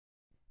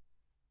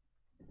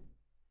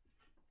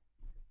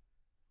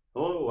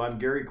Hello, I'm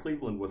Gary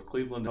Cleveland with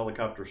Cleveland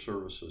Helicopter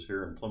Services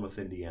here in Plymouth,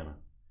 Indiana.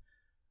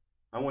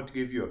 I want to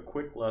give you a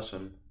quick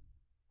lesson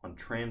on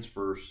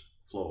transverse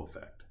flow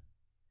effect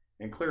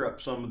and clear up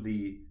some of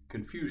the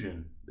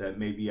confusion that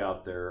may be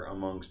out there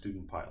among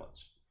student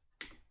pilots.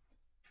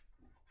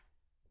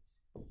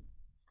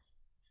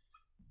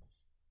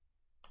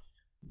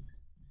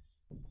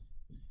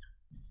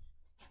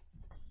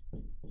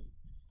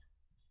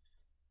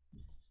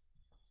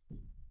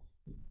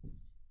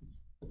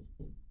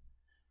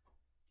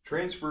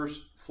 Transverse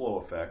flow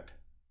effect,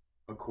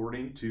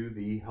 according to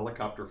the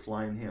Helicopter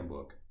Flying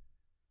Handbook,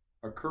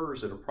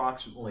 occurs at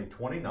approximately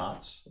 20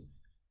 knots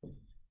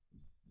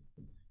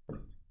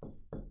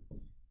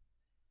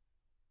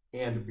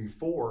and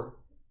before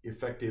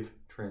effective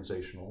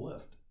translational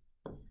lift.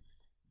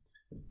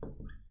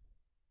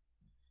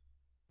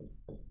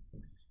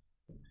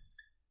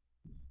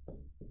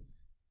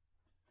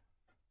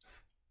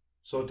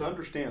 So to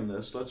understand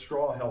this, let's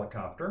draw a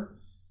helicopter.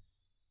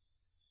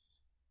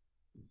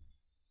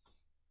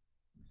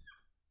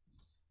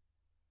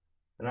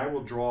 And I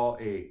will draw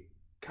a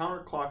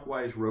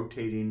counterclockwise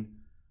rotating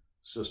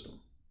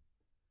system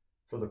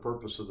for the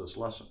purpose of this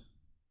lesson.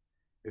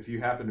 If you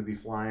happen to be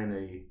flying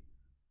a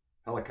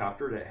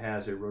helicopter that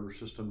has a rotor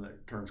system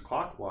that turns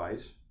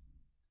clockwise,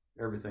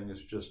 everything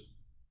is just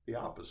the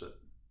opposite.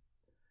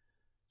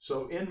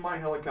 So in my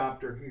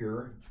helicopter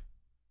here,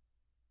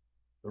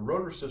 the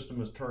rotor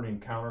system is turning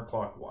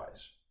counterclockwise.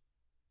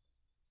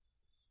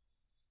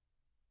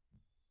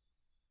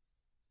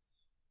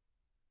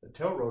 The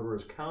tail rotor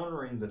is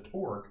countering the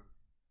torque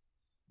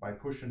by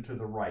pushing to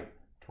the right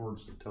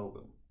towards the tail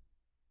boom.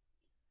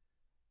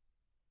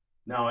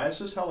 Now, as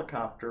this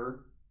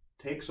helicopter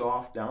takes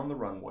off down the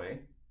runway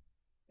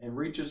and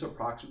reaches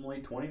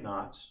approximately 20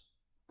 knots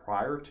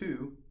prior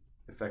to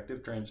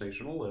effective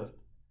translational lift,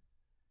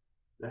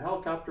 the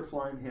Helicopter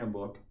Flying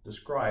Handbook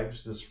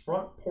describes this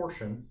front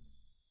portion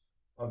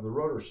of the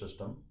rotor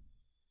system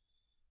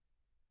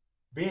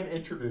being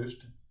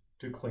introduced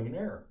to clean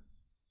air.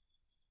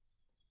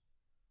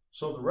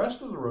 So the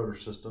rest of the rotor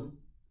system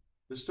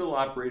is still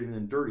operating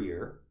in dirty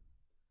air.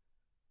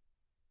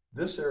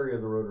 This area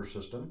of the rotor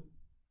system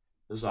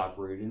is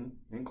operating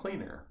in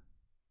clean air.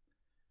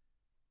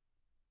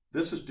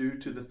 This is due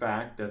to the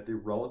fact that the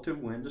relative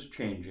wind is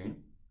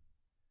changing,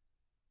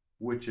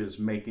 which is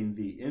making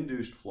the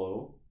induced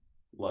flow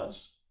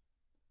less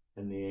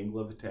and the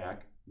angle of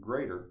attack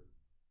greater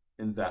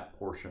in that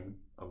portion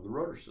of the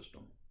rotor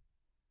system.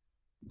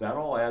 That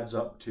all adds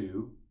up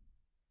to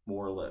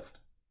more lift.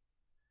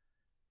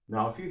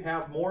 Now, if you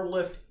have more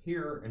lift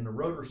here in the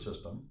rotor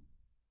system,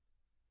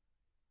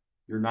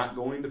 you're not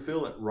going to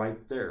feel it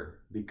right there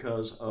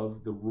because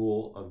of the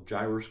rule of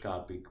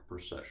gyroscopic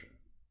precession.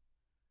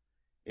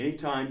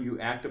 Anytime you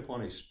act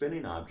upon a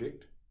spinning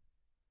object,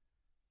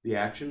 the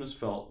action is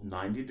felt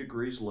 90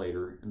 degrees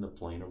later in the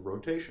plane of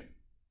rotation.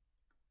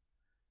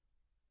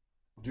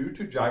 Due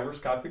to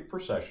gyroscopic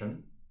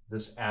precession,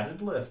 this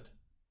added lift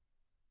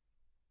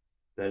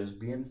that is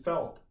being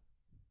felt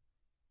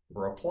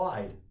or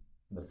applied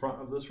in the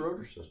front of this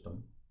rotor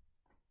system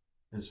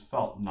is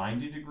felt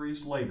 90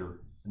 degrees later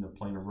in the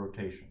plane of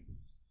rotation,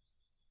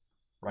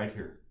 right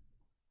here.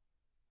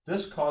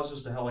 This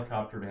causes the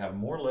helicopter to have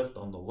more lift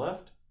on the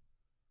left,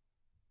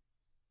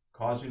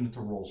 causing it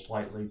to roll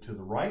slightly to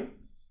the right,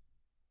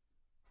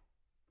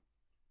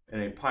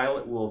 and a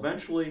pilot will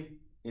eventually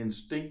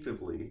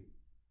instinctively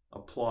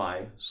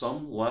apply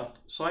some left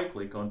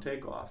cyclic on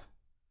takeoff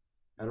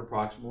at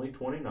approximately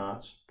 20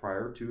 knots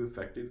prior to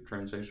effective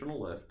translational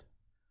lift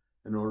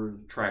in order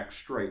to track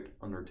straight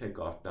on their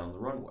takeoff down the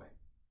runway.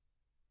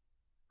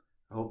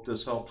 I hope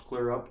this helps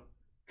clear up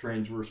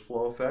transverse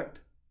flow effect,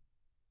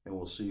 and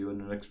we'll see you in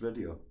the next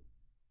video.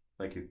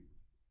 Thank you.